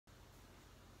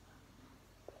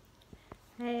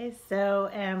Hey,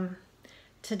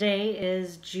 today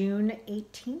is June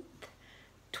 18th,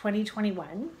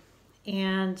 2021,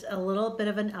 and a little bit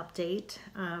of an update.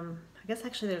 I guess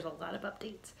actually there's a lot of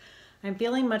updates. I'm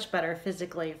feeling much better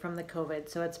physically from the COVID,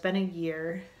 so it's been a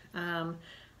year.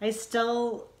 I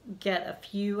still get a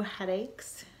few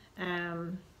headaches,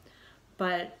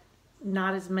 but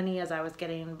not as many as I was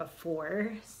getting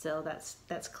before, so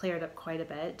that's cleared up quite a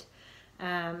bit.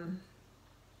 Um,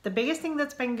 the biggest thing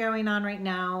that's been going on right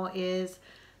now is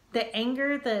the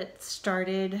anger that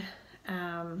started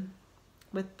um,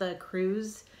 with the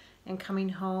cruise and coming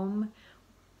home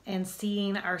and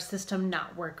seeing our system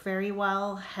not work very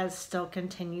well has still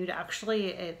continued. Actually,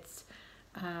 it's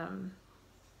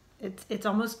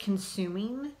almost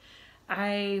consuming.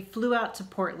 I flew out to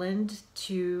Portland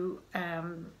to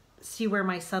see where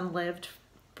my son lived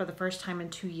for the first time in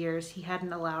 2 years. He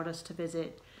hadn't allowed us to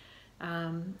visit.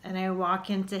 And I walk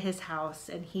into his house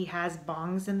and he has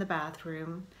bongs in the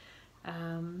bathroom.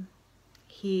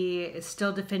 He is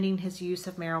still defending his use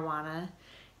of marijuana.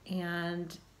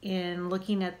 And in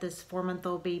looking at this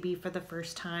 4-month-old baby for the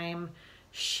first time,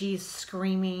 she's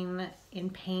screaming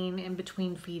in pain in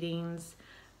between feedings,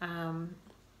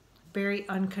 very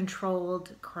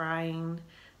uncontrolled crying,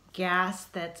 gas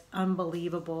that's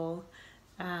unbelievable.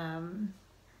 And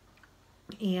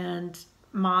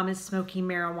mom is smoking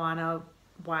marijuana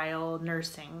while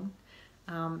nursing.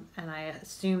 And I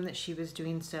assume that she was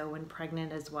doing so when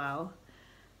pregnant as well.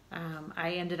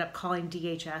 I ended up calling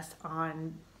DHS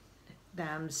on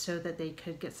them so that they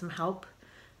could get some help.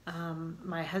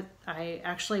 I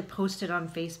actually posted on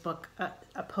Facebook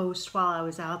a post while I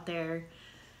was out there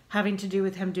having to do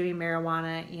with him doing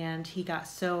marijuana, and he got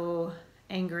so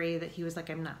angry that he was like,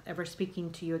 "I'm not ever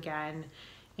speaking to you again."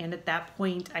 And at that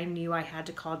point, I knew I had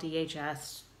to call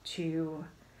DHS to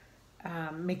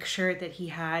make sure that he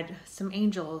had some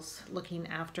angels looking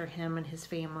after him and his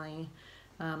family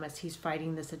as he's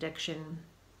fighting this addiction.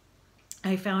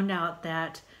 I found out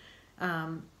that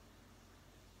a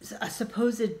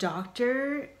supposed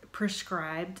doctor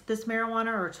prescribed this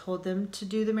marijuana or told them to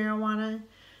do the marijuana.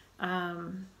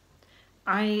 I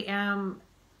am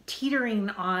teetering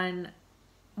on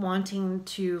wanting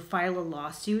to file a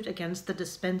lawsuit against the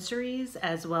dispensaries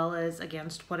as well as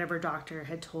against whatever doctor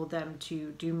had told them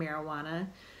to do marijuana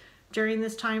during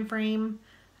this time frame.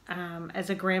 As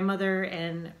a grandmother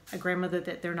and a grandmother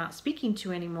that they're not speaking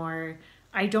to anymore,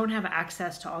 I don't have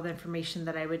access to all the information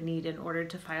that I would need in order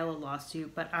to file a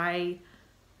lawsuit, but I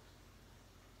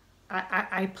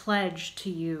pledge to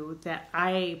you that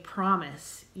I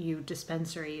promise you,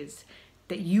 dispensaries,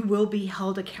 that you will be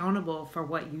held accountable for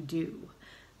what you do.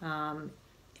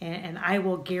 And I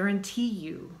will guarantee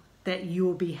you that you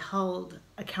will be held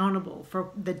accountable for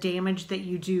the damage that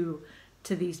you do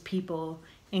to these people,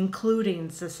 including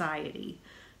society.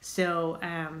 So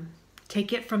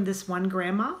take it from this one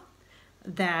grandma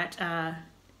that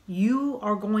you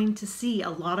are going to see a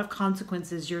lot of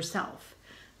consequences yourself.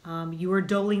 You are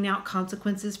doling out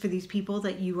consequences for these people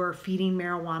that you are feeding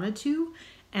marijuana to,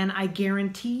 and I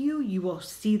guarantee you, you will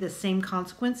see the same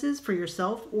consequences for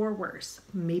yourself or worse,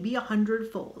 maybe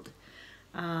 100-fold.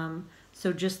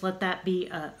 So just let that be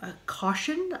a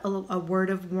caution, a word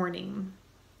of warning.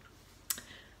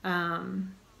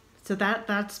 So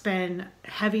that's been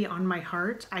heavy on my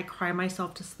heart. I cry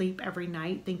myself to sleep every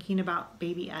night thinking about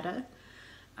baby Etta,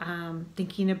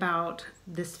 thinking about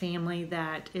this family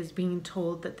that is being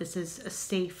told that this is a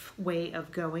safe way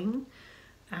of going.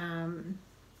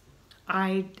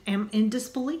 I am in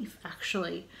disbelief,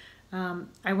 actually.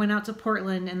 I went out to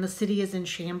Portland and the city is in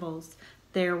shambles.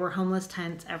 There were homeless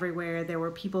tents everywhere. There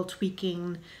were people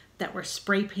tweaking that were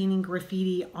spray painting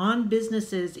graffiti on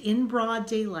businesses in broad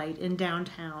daylight in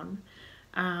downtown.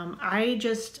 What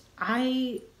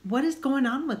is going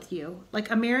on with you? Like,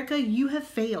 America, you have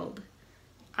failed.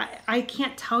 I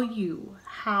can't tell you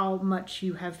how much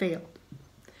you have failed.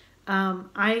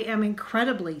 I am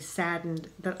incredibly saddened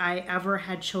that I ever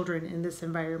had children in this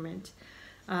environment.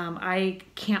 I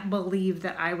can't believe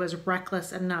that I was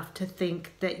reckless enough to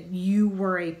think that you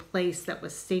were a place that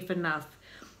was safe enough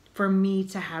for me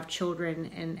to have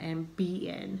children and be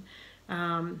in.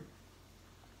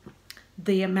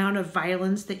 The amount of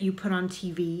violence that you put on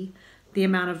TV, the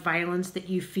amount of violence that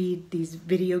you feed these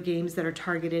video games that are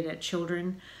targeted at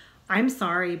children. I'm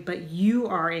sorry, but you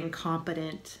are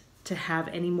incompetent to have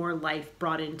any more life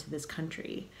brought into this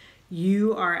country.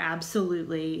 You are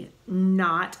absolutely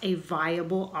not a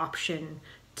viable option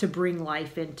to bring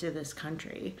life into this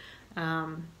country.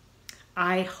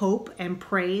 I hope and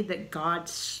pray that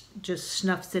God just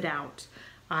snuffs it out.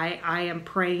 I am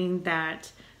praying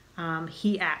that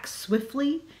he acts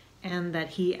swiftly and that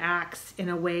he acts in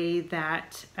a way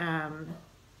that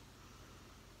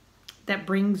that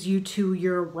brings you to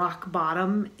your rock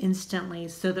bottom instantly,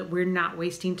 so that we're not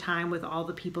wasting time with all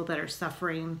the people that are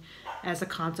suffering as a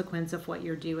consequence of what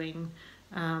you're doing.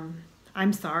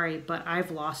 I'm sorry, but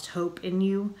I've lost hope in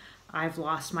you. I've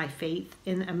lost my faith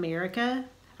in America.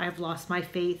 I've lost my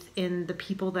faith in the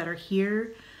people that are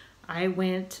here. I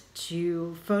went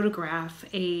to photograph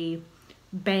a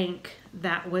bank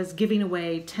that was giving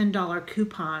away $10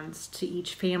 coupons to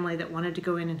each family that wanted to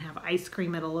go in and have ice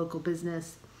cream at a local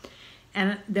business.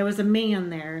 And there was a man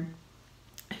there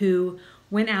who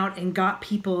went out and got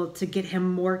people to get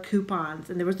him more coupons.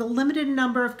 And there was a limited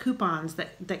number of coupons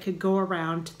that could go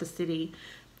around to the city,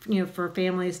 you know, for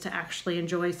families to actually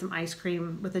enjoy some ice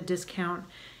cream with a discount.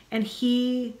 And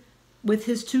he, with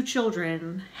his 2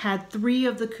 children, had 3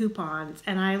 of the coupons.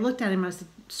 And I looked at him and I said,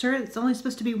 "Sir, it's only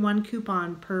supposed to be 1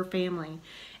 coupon per family."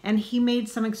 And he made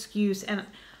some excuse. And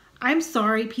I'm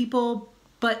sorry, people,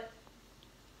 but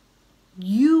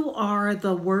you are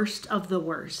the worst of the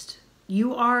worst.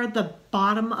 You are the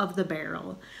bottom of the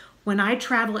barrel. When I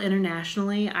travel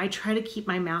internationally, I try to keep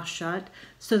my mouth shut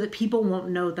so that people won't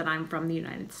know that I'm from the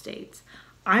United States.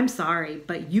 I'm sorry,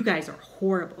 but you guys are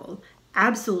horrible.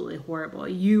 Absolutely horrible.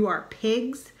 You are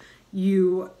pigs.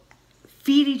 You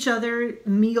feed each other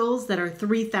meals that are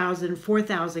 3,000,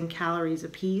 4,000 calories a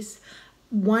piece.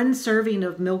 1 serving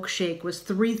of milkshake was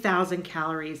 3,000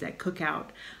 calories at Cookout.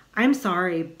 I'm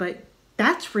sorry, but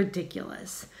that's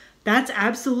ridiculous. That's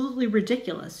absolutely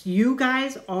ridiculous. You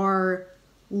guys are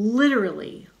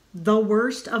literally the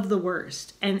worst of the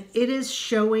worst, and it is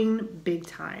showing big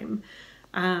time.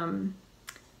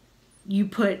 You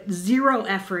put 0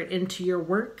 effort into your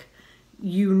work.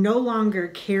 You no longer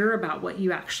care about what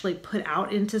you actually put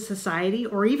out into society,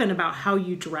 or even about how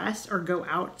you dress or go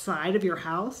outside of your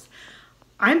house.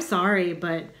 I'm sorry,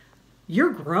 but you're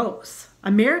gross.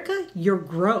 America, you're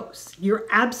gross. You're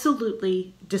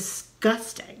absolutely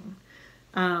disgusting.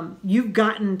 You've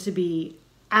gotten to be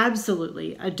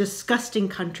absolutely a disgusting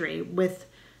country with,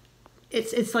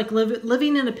 it's like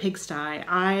living in a pigsty.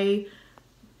 I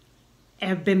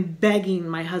have been begging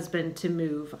my husband to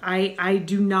move. I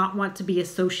do not want to be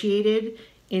associated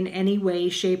in any way,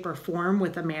 shape, or form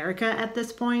with America at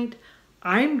this point.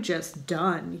 I'm just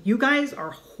done. You guys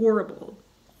are horrible.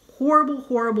 Horrible,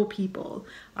 horrible people.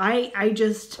 I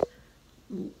just,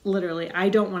 literally, I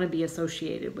don't want to be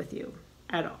associated with you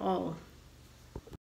at all.